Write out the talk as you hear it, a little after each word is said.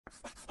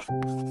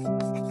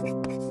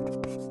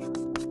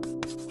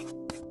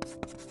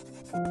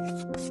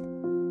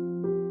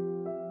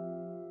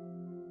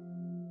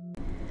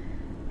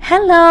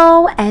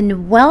Hello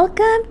and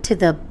welcome to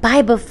the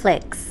Bible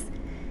Flicks.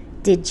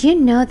 Did you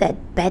know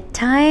that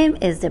bedtime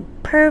is the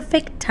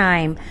perfect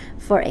time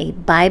for a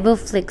Bible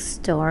Flick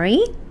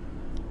story?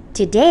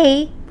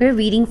 Today, we're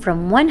reading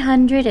from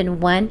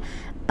 101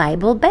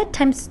 Bible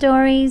Bedtime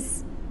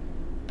Stories.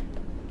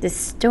 The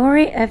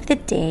story of the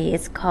day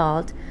is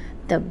called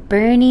The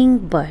Burning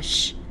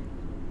Bush.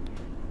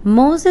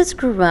 Moses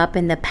grew up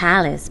in the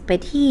palace,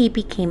 but he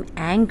became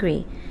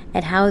angry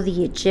at how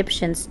the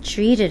Egyptians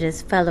treated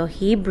his fellow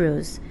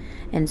Hebrews,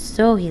 and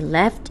so he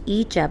left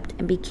Egypt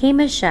and became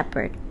a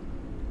shepherd.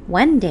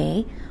 One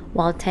day,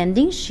 while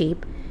tending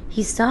sheep,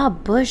 he saw a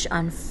bush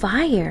on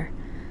fire,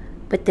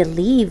 but the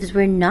leaves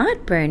were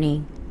not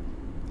burning.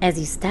 As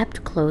he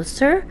stepped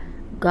closer,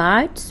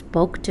 God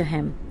spoke to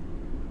him.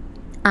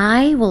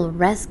 "I will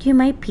rescue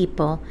my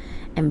people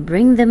and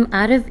bring them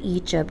out of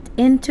Egypt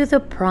into the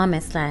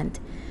promised land.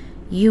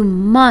 You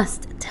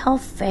must tell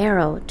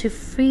Pharaoh to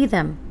free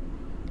them."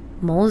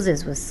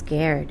 Moses was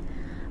scared,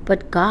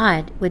 but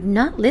God would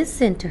not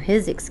listen to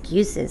his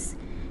excuses.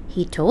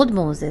 He told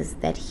Moses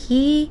that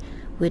he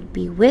would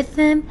be with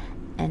him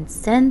and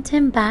sent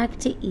him back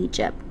to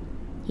Egypt.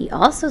 He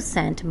also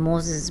sent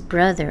Moses'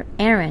 brother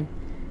Aaron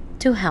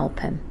to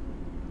help him.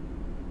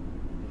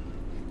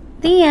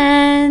 The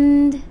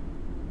end.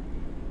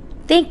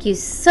 Thank you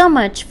so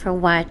much for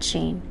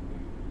watching.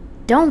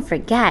 Don't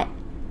forget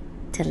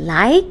to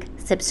like,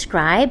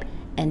 subscribe,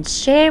 and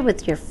share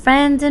with your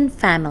friends and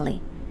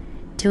family.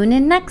 Tune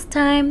in next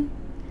time.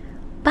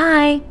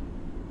 Bye.